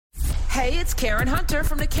Hey, it's Karen Hunter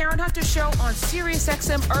from The Karen Hunter Show on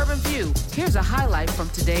SiriusXM Urban View. Here's a highlight from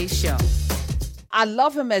today's show. I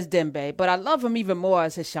love him as Dembe, but I love him even more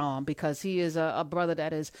as Hisham because he is a brother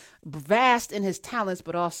that is vast in his talents,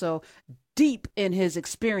 but also deep in his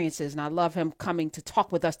experiences. And I love him coming to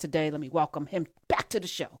talk with us today. Let me welcome him back to the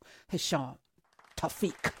show. Hisham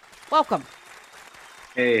Tawfiq. Welcome.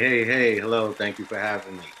 Hey. Hello. Thank you for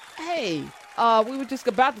having me. Hey, we were just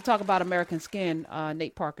about to talk about American Skin,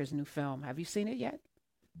 Nate Parker's new film. Have you seen it yet?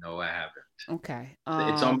 No, I haven't. Okay.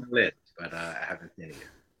 It's on my list, but I haven't seen it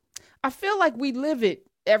yet. I feel like we live it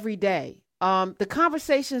every day. The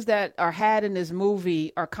conversations that are had in this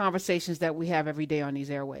movie are conversations that we have every day on these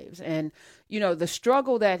airwaves. And, you know, the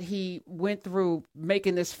struggle that he went through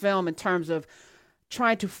making this film in terms of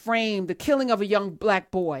trying to frame the killing of a young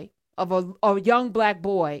black boy,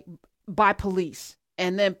 by police.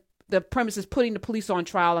 And then the premise is putting the police on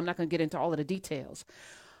trial. I'm not going to get into all of the details.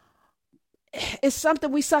 It's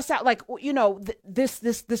something we suss out, like, you know,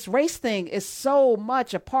 this race thing is so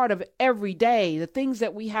much a part of every day, the things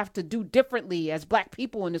that we have to do differently as black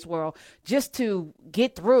people in this world just to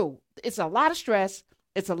get through. It's a lot of stress.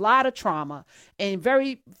 It's a lot of trauma. And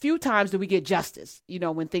very few times do we get justice, you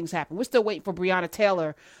know, when things happen. We're still waiting for Breonna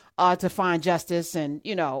Taylor to find justice. And,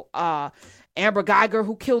 you know, Amber Geiger,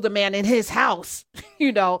 who killed a man in his house,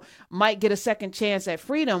 you know, might get a second chance at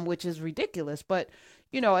freedom, which is ridiculous. But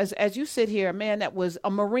you know, as you sit here, a man that was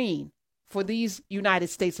a Marine for these United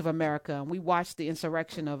States of America, and we watched the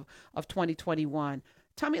insurrection of 2021.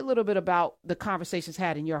 Tell me a little bit about the conversations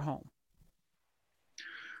had in your home.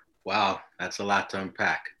 Wow, that's a lot to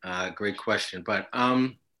unpack. Great question. But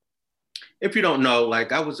if you don't know,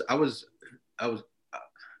 like I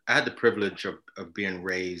had the privilege of being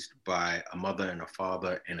raised by a mother and a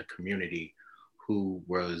father in a community who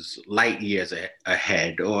was light years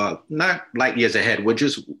ahead, or not light years ahead, were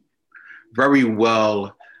just very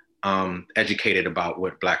well educated about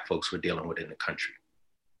what Black folks were dealing with in the country.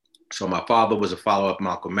 So my father was a follower of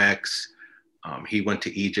Malcolm X. He went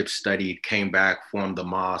to Egypt, studied, came back, formed the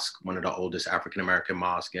mosque, one of the oldest African-American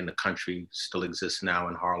mosques in the country, still exists now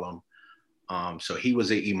in Harlem. So he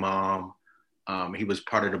was an imam. He was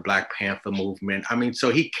part of the Black Panther movement. I mean, so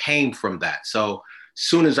he came from that. So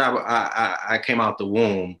soon as I came out the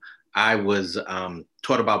womb, I was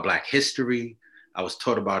taught about Black history. I was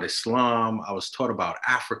taught about Islam. I was taught about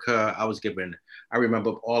Africa. I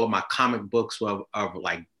remember all of my comic books of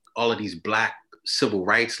like all of these Black civil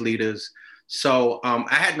rights leaders. So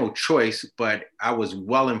I had no choice, but I was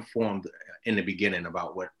well informed in the beginning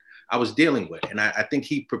about what I was dealing with. And I think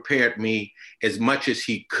he prepared me as much as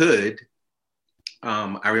he could.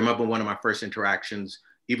 I remember one of my first interactions,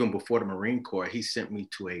 even before the Marine Corps, he sent me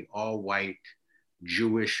to a all-white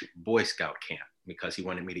Jewish Boy Scout camp because he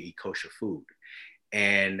wanted me to eat kosher food.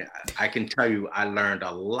 And I can tell you, I learned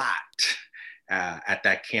a lot at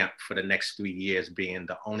that camp for the next 3 years, being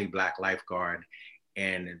the only Black lifeguard,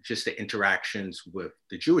 and just the interactions with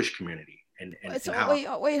the Jewish community.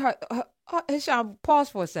 Wait, Hisham,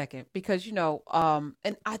 pause for a second, because, you know,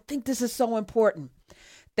 and I think this is so important,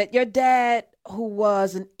 that your dad, who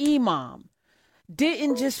was an imam,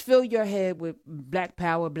 didn't just fill your head with Black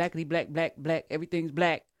power, blackity, black, everything's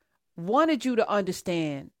Black. Wanted you to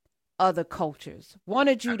understand other cultures.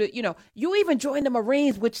 Wanted you to, you know, you even joined the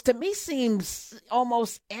Marines, which to me seems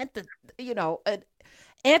almost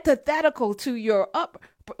antithetical to your up.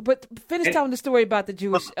 But finish telling the story about the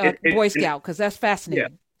Jewish Boy Scout, because that's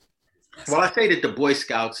fascinating. Yeah. Well, I say that the Boy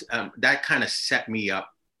Scouts, that kind of set me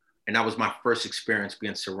up. And that was my first experience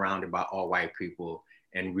being surrounded by all white people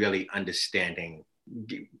and really understanding,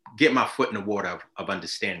 get my foot in the water of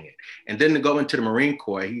understanding it. And then to go into the Marine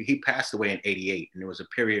Corps, he passed away in '88. And there was a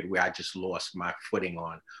period where I just lost my footing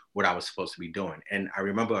on what I was supposed to be doing. And I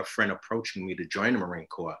remember a friend approaching me to join the Marine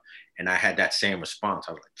Corps. And I had that same response.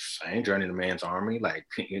 I was like, I ain't joining the man's army. Like,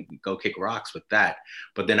 go kick rocks with that.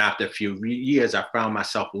 But then after a few years, I found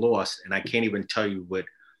myself lost. And I can't even tell you what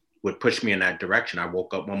pushed me in that direction. I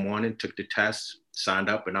woke up one morning, took the test, signed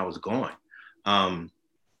up, and I was going.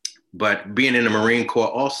 But being in the Marine Corps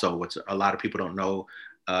also, which a lot of people don't know,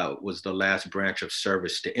 was the last branch of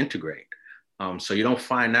service to integrate. So you don't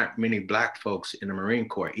find that many Black folks in the Marine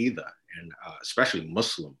Corps either, and especially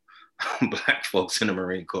Muslim Black folks in the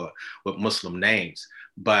Marine Corps with Muslim names.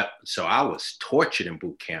 But so I was tortured in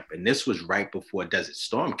boot camp, and this was right before Desert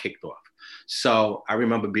Storm kicked off. So I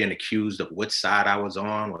remember being accused of which side I was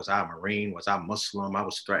on. Was I a Marine? Was I Muslim? I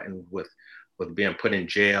was threatened with being put in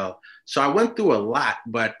jail. So I went through a lot,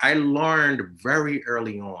 but I learned very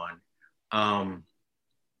early on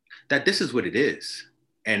that this is what it is.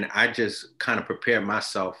 And I just kind of prepared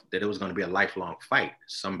myself that it was going to be a lifelong fight.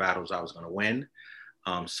 Some battles I was going to win.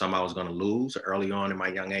 Some I was going to lose. Early on in my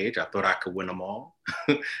young age, I thought I could win them all.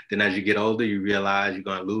 Then as you get older, you realize you're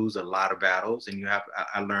going to lose a lot of battles. And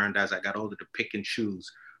I learned as I got older to pick and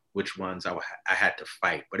choose which ones I had to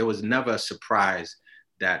fight. But it was never a surprise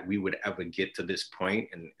that we would ever get to this point,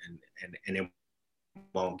 and it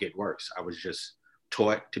won't get worse. I was just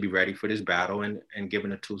taught to be ready for this battle and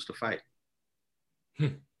given the tools to fight.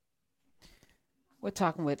 We're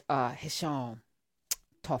talking with Hisham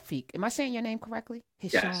Tawfiq. Am I saying your name correctly?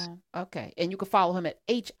 Hisham. Yes. Okay. And you can follow him at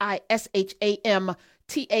HISHAMTAWFIQ.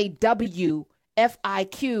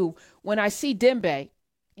 When I see Dembe,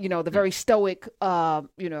 the very stoic,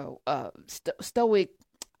 stoic,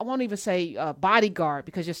 I won't even say bodyguard,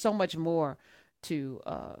 because there's so much more to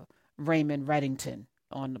Raymond Reddington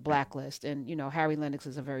on the Blacklist. And, Harry Lennox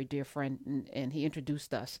is a very dear friend, and he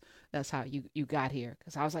introduced us. That's how you got here.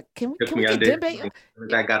 Because I was like, can we get Dembe?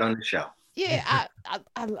 I got on the show. Yeah,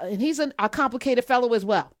 and he's a complicated fellow as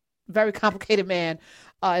well. Very complicated man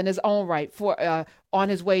in his own right, for on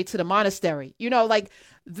his way to the monastery.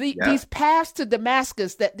 These paths to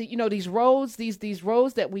Damascus, that these roads, these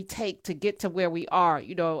roads that we take to get to where we are.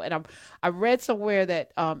 And I read somewhere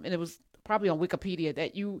that and it was probably on Wikipedia,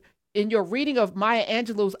 that you, in your reading of Maya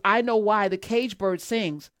Angelou's "I Know Why the Cage Bird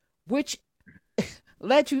Sings," which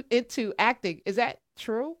led you into acting. Is that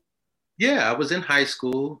true? Yeah, I was in high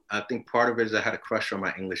school. I think part of it is I had a crush on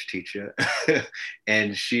my English teacher.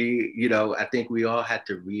 And she, I think we all had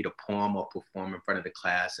to read a poem or perform in front of the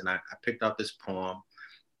class. And I picked out this poem.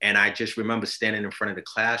 And I just remember standing in front of the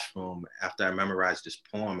classroom after I memorized this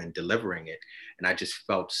poem and delivering it. And I just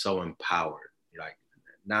felt so empowered, like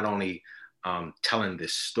not only telling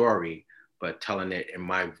this story, but telling it in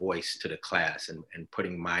my voice to the class, and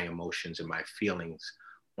putting my emotions and my feelings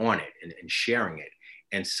on it, and sharing it.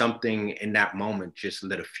 And something in that moment just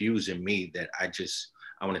lit a fuse in me that I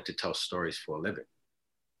wanted to tell stories for a living.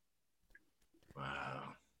 Wow.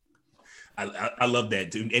 I love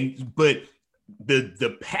that, dude. But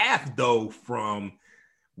the path though, from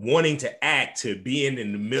wanting to act to being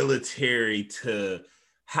in the military to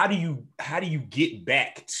how do you get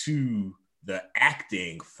back to the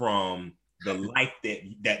acting from the life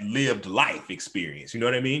that lived life experience? You know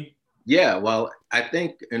what I mean? Yeah, well, I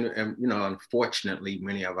think, and unfortunately,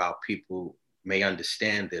 many of our people may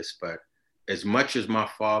understand this, but as much as my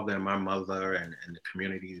father and my mother and the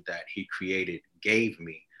community that he created gave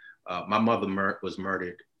me, my mother was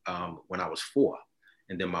murdered when I was 4.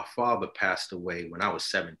 And then my father passed away when I was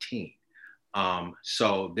 17.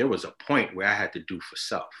 So there was a point where I had to do for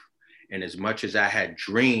self. And as much as I had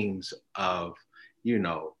dreams of,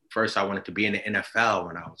 first I wanted to be in the NFL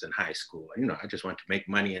when I was in high school. I just wanted to make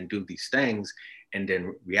money and do these things. And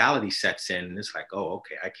then reality sets in, and it's like, oh,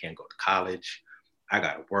 okay, I can't go to college. I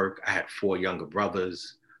got to work. I had 4 younger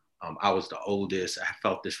brothers. I was the oldest. I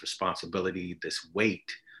felt this responsibility, this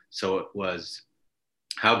weight. So it was,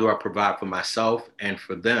 how do I provide for myself and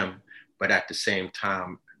for them, but at the same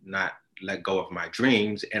time, not let go of my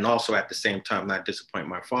dreams, and also at the same time, not disappoint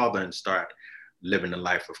my father and start living a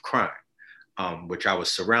life of crime, which I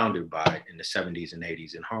was surrounded by in the 70s and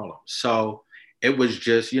 80s in Harlem. So it was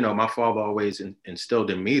just, my father always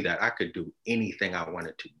instilled in me that I could do anything I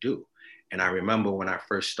wanted to do. And I remember when I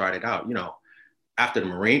first started out, after the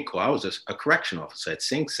Marine Corps, I was a correction officer at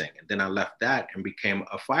Sing Sing. And then I left that and became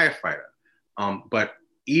a firefighter. But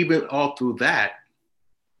even all through that,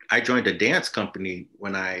 I joined a dance company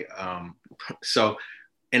when so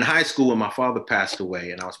in high school, when my father passed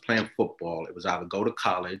away and I was playing football, it was either go to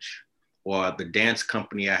college or the dance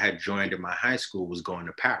company I had joined in my high school was going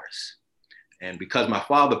to Paris. And because my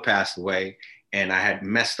father passed away and I had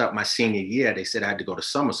messed up my senior year, they said I had to go to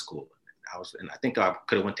summer school. And I think I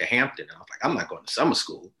could have went to Hampton. And I was like, I'm not going to summer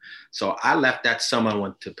school. So I left that summer and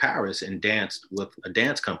went to Paris and danced with a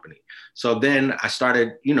dance company. So then I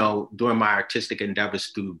started, doing my artistic endeavors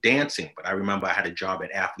through dancing. But I remember I had a job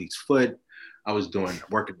at Athlete's Foot. I was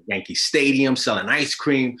working at Yankee Stadium, selling ice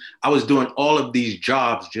cream. I was doing all of these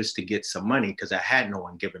jobs just to get some money because I had no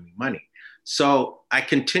one giving me money. So I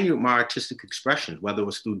continued my artistic expression, whether it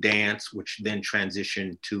was through dance, which then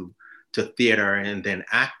transitioned to theater and then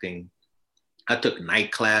acting. I took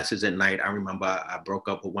night classes at night. I remember I broke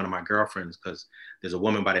up with one of my girlfriends because there's a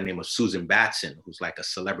woman by the name of Susan Batson, who's like a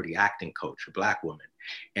celebrity acting coach, a Black woman.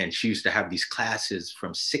 And she used to have these classes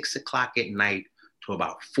from 6 o'clock at night to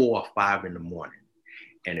about 4 or 5 in the morning.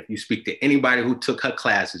 And if you speak to anybody who took her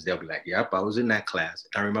classes, they'll be like, yep, I was in that class.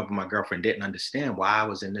 And I remember my girlfriend didn't understand why I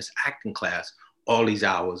was in this acting class all these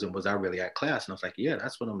hours, and was I really at class? And I was like, yeah,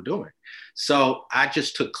 that's what I'm doing. So I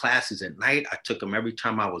just took classes at night. I took them every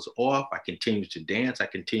time I was off. I continued to dance. I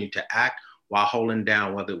continued to act while holding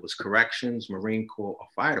down, whether it was corrections, Marine Corps, or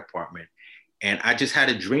fire department. And I just had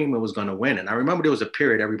a dream it was going to win. And I remember there was a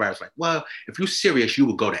period everybody was like, well, if you're serious, you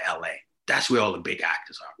would go to LA. That's where all the big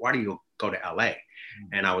actors are. Why do you go to LA?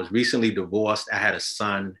 Mm-hmm. And I was recently divorced. I had a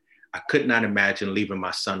son. I could not imagine leaving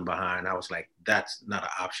my son behind. I was like, that's not an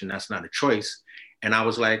option. That's not a choice. And I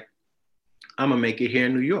was like, I'm going to make it here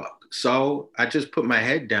in New York. So I just put my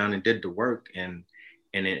head down and did the work, and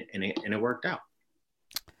it worked out.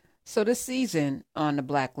 So this season on the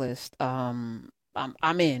Blacklist, I'm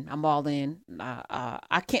in. I'm all in.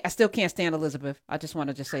 I still can't stand Elizabeth. I just want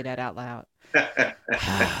to just say that out loud.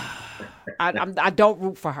 I don't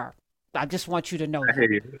root for her. I just want you to know.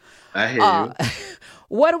 I hear you.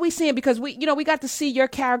 What are we seeing? Because we got to see your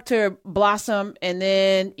character blossom, and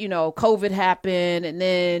then COVID happened, and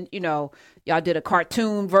then y'all did a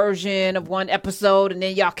cartoon version of one episode, and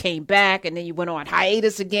then y'all came back, and then you went on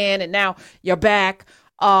hiatus again, and now you're back.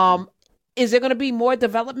 Is there going to be more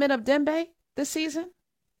development of Dembe this season?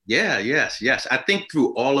 Yeah, yes. I think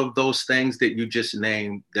through all of those things that you just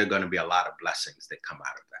named, there are going to be a lot of blessings that come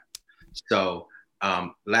out of that. So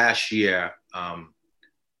last year,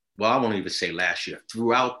 well, I won't even say last year,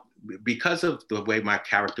 because of the way my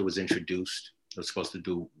character was introduced, I was supposed to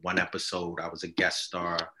do one episode. I was a guest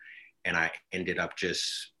star, and I ended up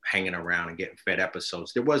just hanging around and getting fed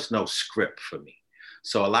episodes. There was no script for me.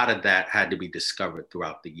 So a lot of that had to be discovered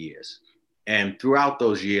throughout the years. And throughout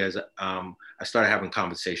those years, I started having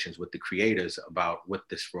conversations with the creators about what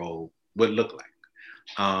this role would look like.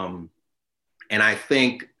 And I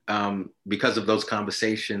think because of those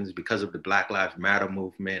conversations, because of the Black Lives Matter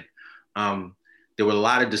movement, there was a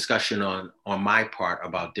lot of discussion on my part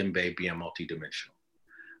about Dembe being multidimensional.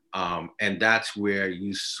 And that's where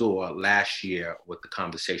you saw last year with the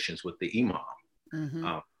conversations with the imam.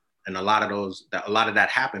 Mm-hmm. And a lot of that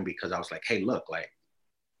happened because I was like, hey, look, like,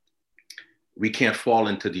 we can't fall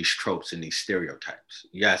into these tropes and these stereotypes.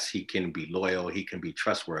 Yes, he can be loyal, he can be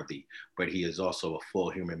trustworthy, but he is also a full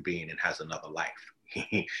human being and has another life.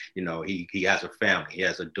 He has a family, he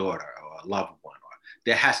has a daughter or a loved one, or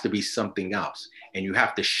there has to be something else. And you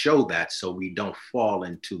have to show that so we don't fall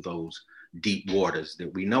into those deep waters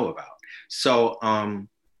that we know about. So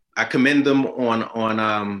I commend them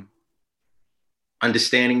on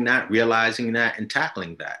understanding that, realizing that, and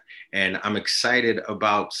tackling that. And I'm excited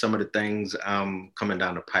about some of the things coming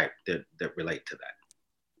down the pipe that relate to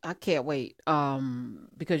that. I can't wait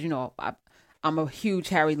because I'm a huge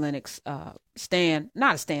Harry Lennix stan.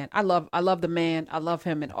 Not a stan. I love the man. I love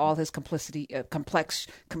him and all his complexions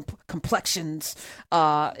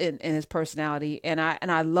in his personality. And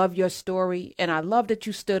I love your story, and I love that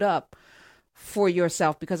you stood up for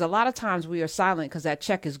yourself, because a lot of times we are silent because that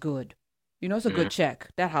check is good. It's a good check.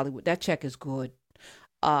 That check is good.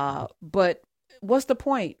 But what's the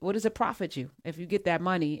point? What does it profit you if you get that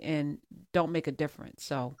money and don't make a difference?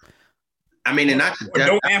 So, I mean, and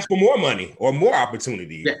don't ask for more money or more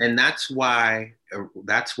opportunity. Yeah, and that's why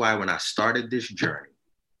when I started this journey,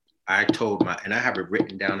 I told and I have it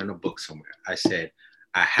written down in a book somewhere. I said,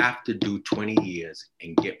 I have to do 20 years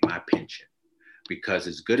and get my pension, because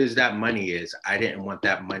as good as that money is, I didn't want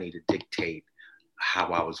that money to dictate how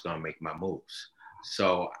I was going to make my moves.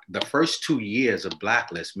 So the first 2 years of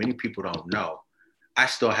Blacklist, many people don't know, I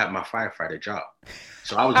still had my firefighter job.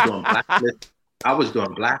 So I was doing Blacklist. I was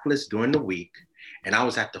doing Blacklist during the week, and I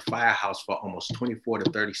was at the firehouse for almost 24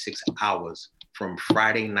 to 36 hours from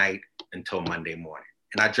Friday night until Monday morning.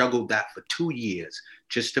 And I juggled that for 2 years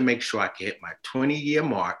just to make sure I could hit my 20-year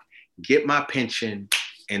mark, get my pension,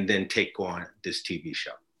 and then take on this TV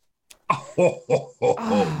show.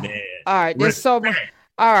 Oh man. All right. There's so much.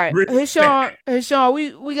 All right. Hey, Sean,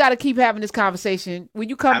 we got to keep having this conversation. When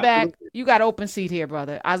you come back, you got an open seat here,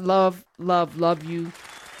 brother. I love you.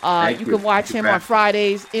 You can watch him on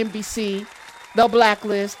Fridays, NBC, The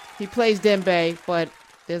Blacklist. He plays Dembe, but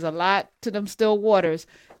there's a lot to them still waters,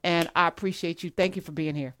 and I appreciate you. Thank you for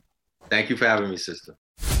being here. Thank you for having me, sister.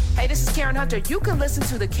 Hey, this is Karen Hunter. You can listen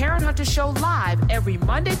to The Karen Hunter Show live every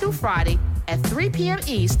Monday through Friday at 3 p.m.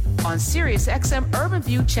 East on SiriusXM Urban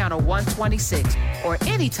View Channel 126 or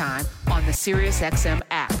anytime on the SiriusXM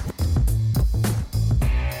app.